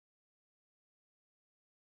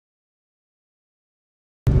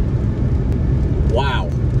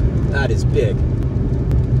big.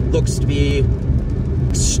 Looks to be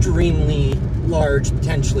extremely large,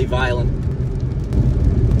 potentially violent.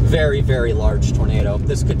 Very, very large tornado.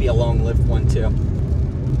 This could be a long-lived one too.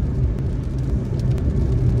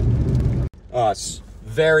 It's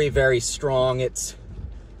very, very strong. It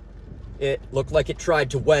looked like it tried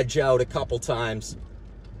to wedge out a couple times.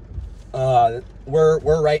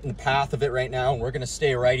 We're right in the path of it right now, and we're gonna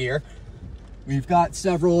stay right here. We've got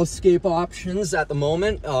several escape options at the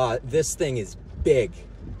moment. This thing is big,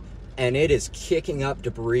 and it is kicking up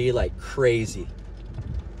debris like crazy.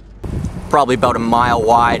 Probably about a mile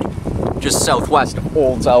wide, just southwest of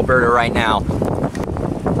Olds, Alberta right now.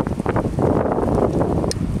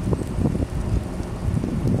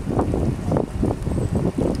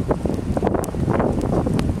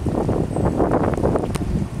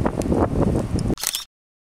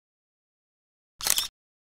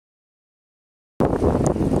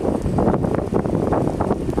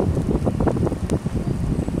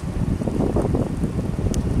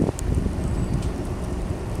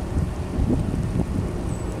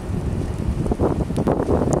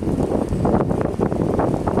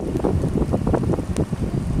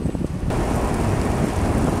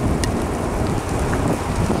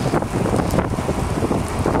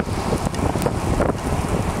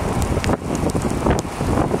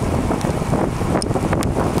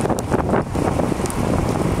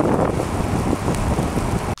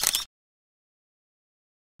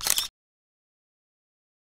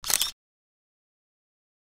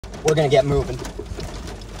 We're gonna get moving.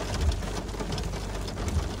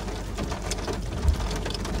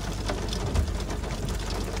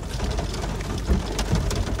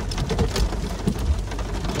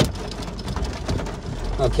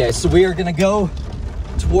 Okay, so we are gonna go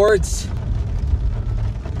towards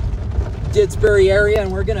Didsbury area, and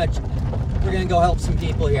we're gonna go help some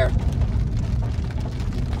people here.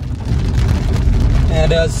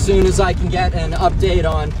 And as soon as I can get an update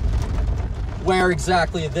on where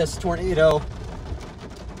exactly this tornado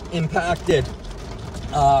impacted,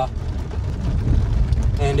 and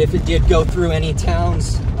if it did go through any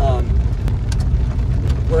towns,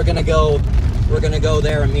 we're gonna go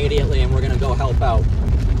there immediately, and we're gonna go help out.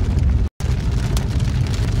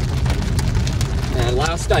 And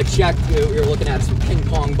last I checked, we were looking at some ping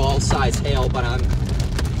pong ball size hail, but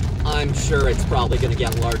I'm sure it's probably gonna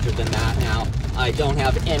get larger than that now. I don't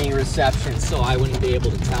have any reception, so I wouldn't be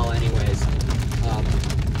able to tell anyways.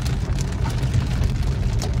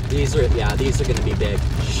 These are gonna be big.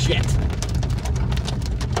 Shit.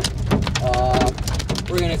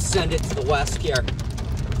 We're gonna send it to the west here.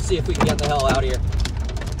 See if we can get the hell out of here.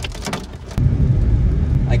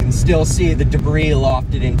 I can still see the debris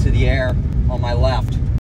lofted into the air on my left.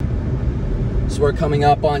 So we're coming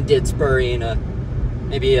up on Didsbury in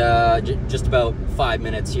maybe just about 5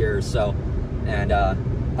 minutes here or so. And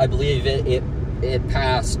I believe it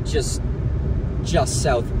passed just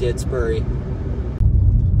south of Didsbury.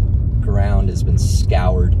 Ground has been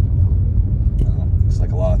scoured. Looks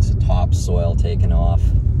like lots of topsoil taken off.